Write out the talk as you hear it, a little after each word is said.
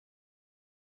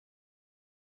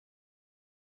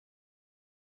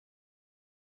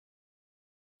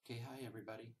Okay, hi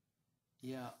everybody.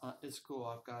 Yeah, it's cool.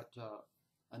 I've got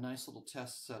a nice little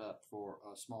test set up for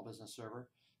a small business server.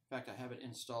 In fact, I have it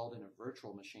installed in a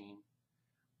virtual machine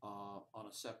on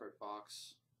a separate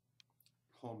box,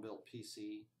 home-built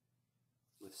PC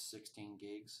with 16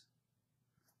 gigs.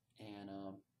 And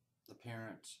the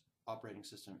parent operating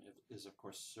system is, of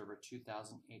course, Server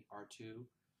 2008 R2.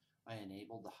 I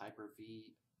enabled the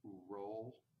Hyper-V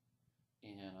role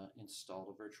and installed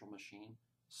a virtual machine,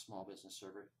 small business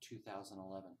server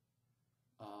 2011.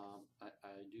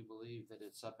 I do believe that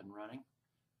it's up and running.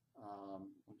 Let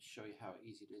me show you how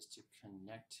easy it is to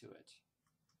connect to it.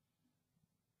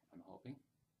 I'm hoping.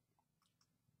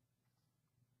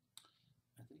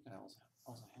 I think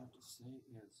all I have to say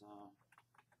is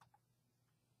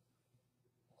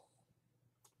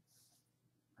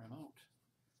remote.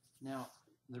 Now,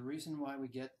 the reason why we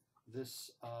get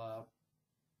this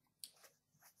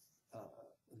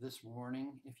this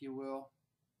warning, if you will,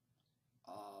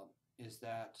 is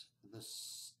that the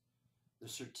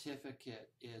certificate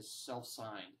is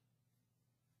self-signed.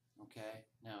 Okay.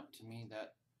 Now, to me,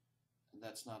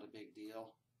 that's not a big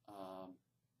deal.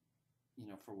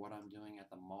 For what I'm doing at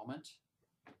the moment.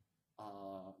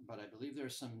 But I believe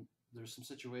there's some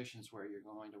situations where you're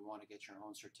going to want to get your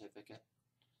own certificate.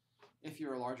 If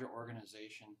you're a larger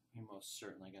organization, you're most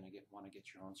certainly going to want to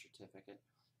get your own certificate.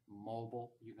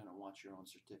 Mobile, you're going to want your own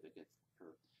certificate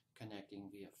for connecting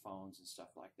via phones and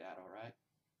stuff like that. All right,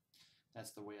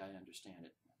 that's the way I understand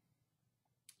it.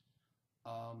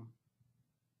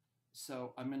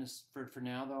 So I'm going to for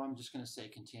now though, I'm just going to say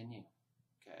continue.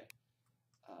 Okay.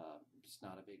 It's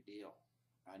not a big deal.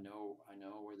 I know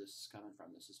where this is coming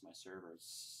from. This is my server.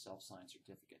 It's self-signed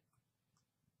certificate.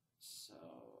 So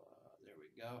there we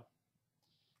go.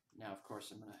 Now, of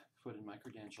course, I'm going to put in my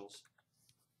credentials.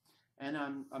 And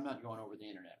I'm not going over the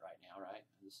internet right now, right?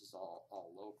 This is all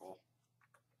local.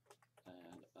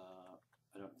 And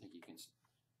I don't think you can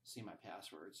see my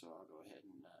password, so I'll go ahead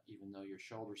and, even though you're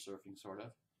shoulder surfing, sort of,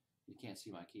 you can't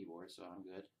see my keyboard, so I'm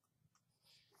good.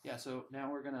 Yeah, so now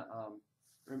we're going to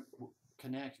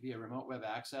connect via remote web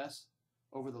access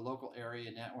over the local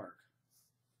area network.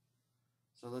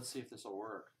 So let's see if this will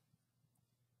work.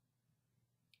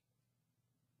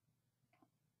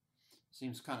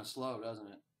 Seems kind of slow, doesn't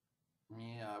it?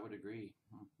 Yeah, I would agree.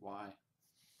 Why?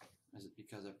 Is it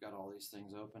because I've got all these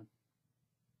things open?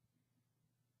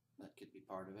 That could be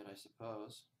part of it, I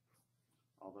suppose.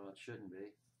 Although it shouldn't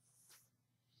be.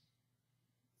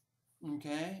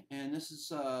 Okay, and this is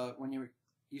when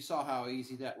you saw how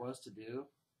easy that was to do.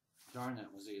 Darn,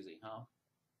 that was easy, huh?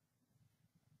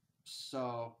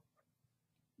 So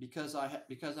because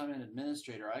I'm an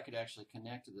administrator, I could actually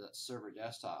connect to the server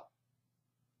desktop,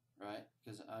 right?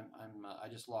 Because I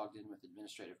just logged in with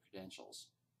administrative credentials.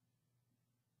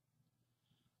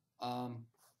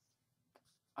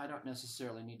 I don't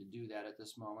necessarily need to do that at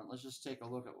this moment. Let's just take a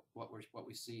look at what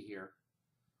we see here.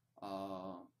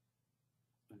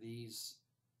 These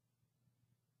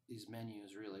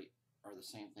menus really are the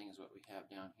same thing as what we have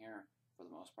down here for the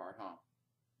most part, huh?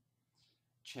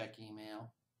 Check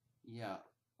email. Yeah,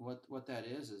 what that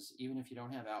is even if you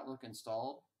don't have Outlook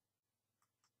installed,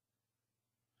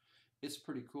 it's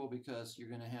pretty cool because you're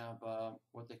going to have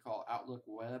what they call Outlook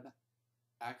Web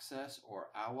Access, or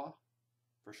AWA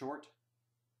for short.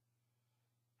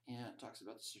 And it talks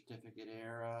about the certificate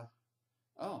era.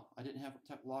 Oh, I didn't have to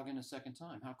log in a second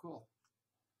time. How cool.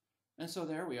 And so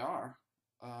there we are.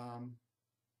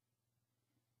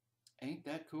 Ain't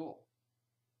that cool?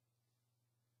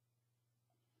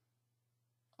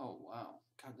 Oh, wow.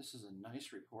 God, this is a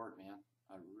nice report, man.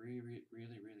 I really,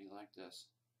 really, really like this.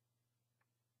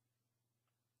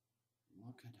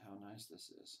 Look at how nice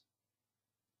this is.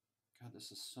 God,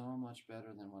 this is so much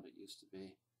better than what it used to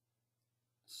be.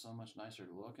 It's so much nicer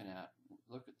to looking at.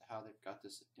 Look at how they've got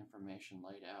this information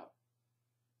laid out.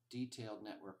 Detailed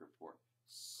network report,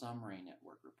 summary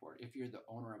network report. If you're the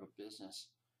owner of a business,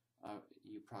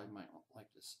 you probably might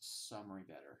like this summary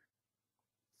better,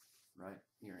 right?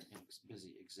 You're a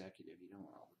busy executive. You don't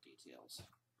want all the details.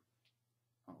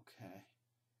 Okay.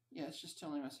 Yeah, it's just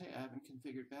telling us, hey, I haven't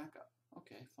configured backup.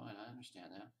 Okay, fine, I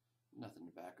understand that. Nothing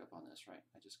to back up on this, right?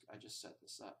 I just set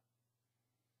this up.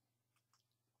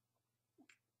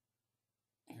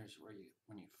 Here's where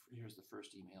here's the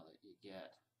first email that you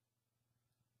get.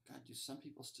 God, do some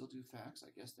people still do fax?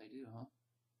 I guess they do, huh?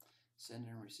 Send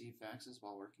and receive faxes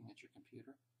while working at your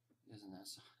computer. Isn't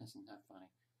that funny?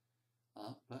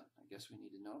 But I guess we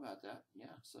need to know about that.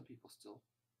 Yeah, some people still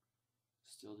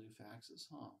do faxes,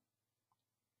 huh?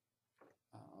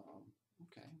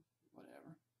 Okay,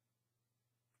 whatever.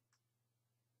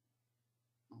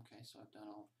 Okay, so I've done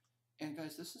all. And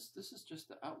guys, this is just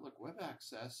the Outlook web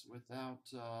access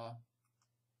without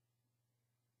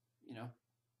you know,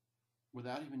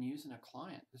 without even using a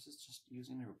client. This is just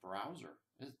using your browser.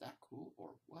 Is that cool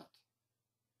or what?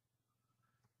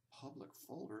 Public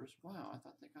folders. Wow, I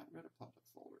thought they got rid of public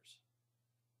folders.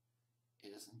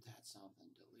 Isn't that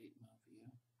something? Delete my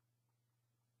view.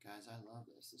 Guys, I love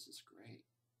this. This is great.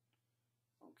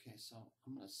 Okay, so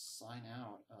I'm going to sign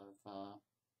out of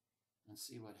and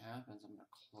see what happens. I'm going to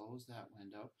close that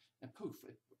window, and poof,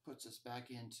 it puts us back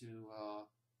into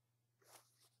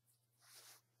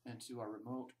our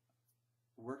remote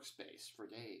workspace for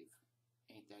Dave.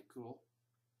 Ain't that cool?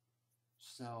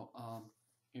 So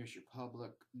here's your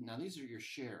public. Now these are your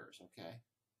shares, okay,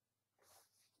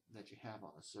 that you have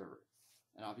on the server.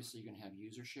 And obviously you're going to have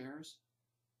user shares.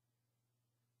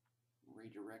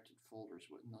 Redirected folders,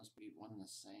 wouldn't those be one and the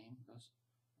same? Those,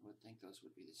 I would think those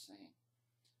would be the same.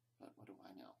 But what do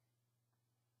I know?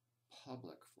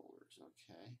 Public folders,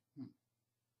 okay.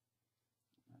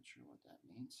 Not sure what that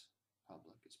means.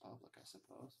 Public is public, I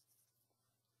suppose.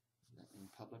 Does that mean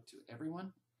public to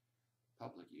everyone?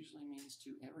 Public usually means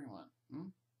to everyone.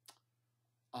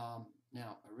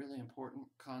 Now, a really important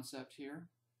concept here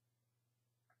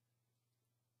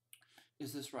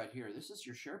is this right here. This is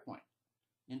your SharePoint.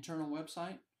 Internal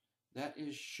website. That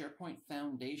is SharePoint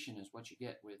Foundation is what you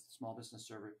get with Small Business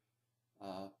Server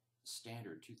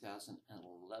Standard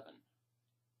 2011.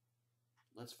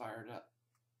 Let's fire it up.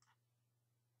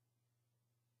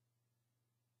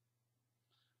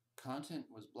 Content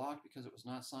was blocked because it was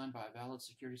not signed by a valid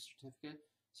security certificate.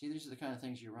 See, these are the kind of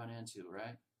things you run into,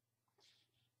 right?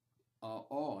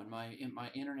 In my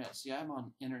internet, see, I'm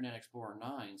on Internet Explorer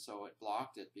 9, so it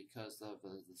blocked it because of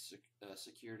the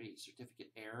security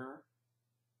certificate error.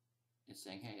 It's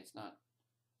saying, hey, it's not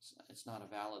a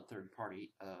valid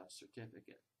third-party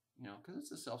certificate, you know, because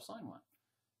it's a self-signed one.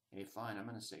 Okay, fine. I'm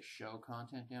going to say show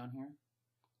content down here.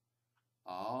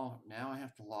 Oh, now I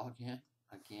have to log in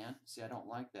again. See, I don't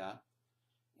like that,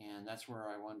 and that's where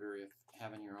I wonder if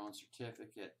having your own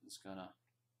certificate is gonna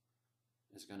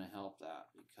help that,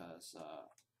 because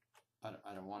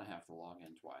I don't want to have to log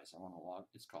in twice. I want to log.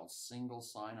 It's called single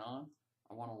sign-on.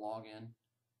 I want to log in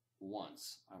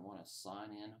once. I want to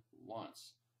sign in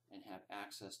once and have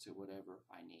access to whatever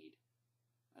I need.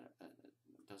 I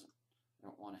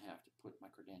don't want to have to put my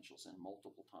credentials in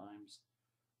multiple times.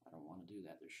 I don't want to do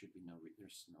that.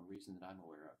 There's no reason that I'm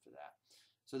aware of for that.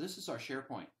 So this is our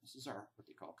SharePoint. This is our what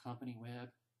they call company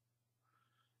web.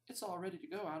 It's all ready to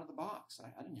go out of the box.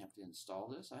 I didn't have to install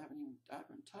this. I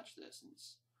haven't touched this, and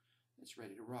it's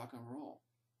ready to rock and roll.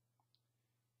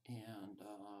 And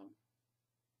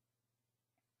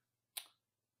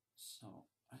so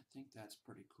I think that's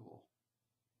pretty cool.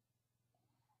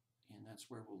 And that's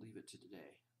where we'll leave it to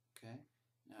today. Okay.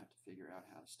 Now I have to figure out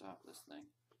how to stop this thing.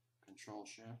 Control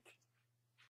Shift.